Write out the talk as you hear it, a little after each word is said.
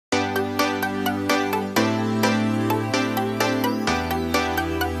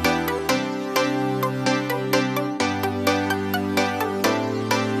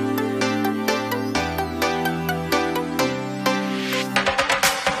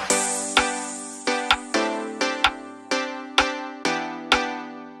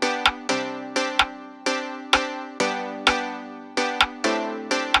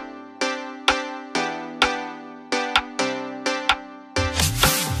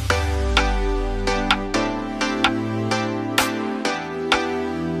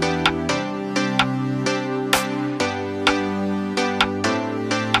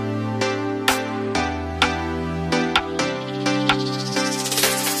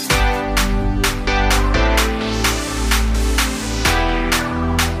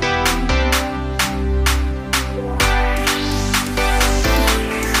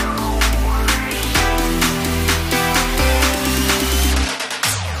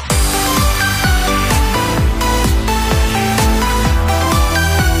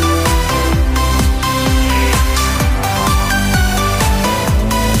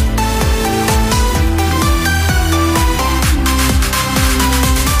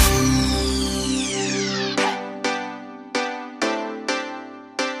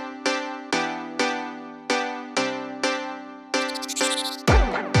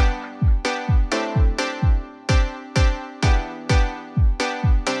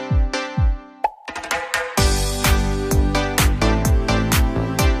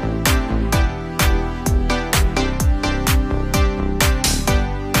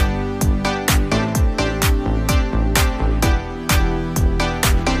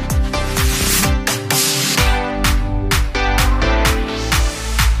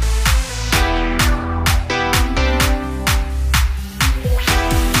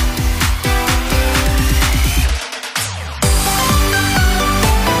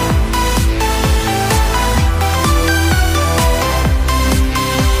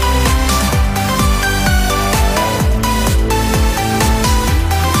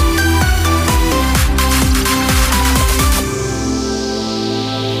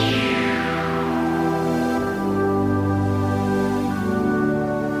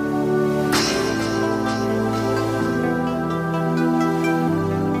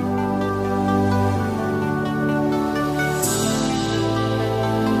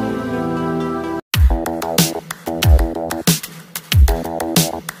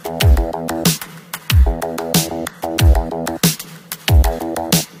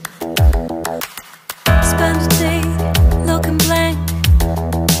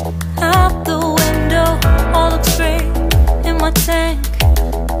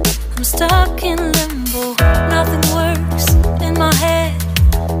stuck in limbo. Nothing works in my head.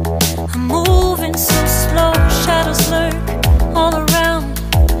 I'm moving so slow. Shadows lurk all around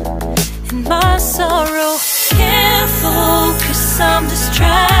in my sorrow. Can't focus, I'm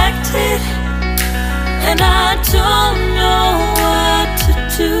distracted, and I don't know what to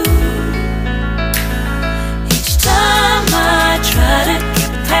do. Each time I try to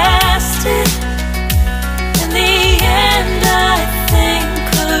get past it, in the end I think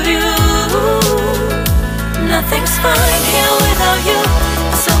of you. Nothing's fine here without you.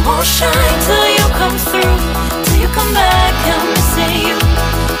 The sun won't shine till you come through. Till you come back, I'm missing you.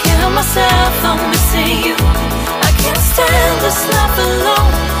 Can't help myself, I'm missing you. I can't stand this life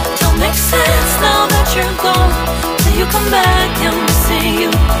alone. Don't make sense now that you're gone. Till you come back, I'm missing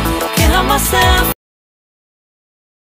you. Can't help myself.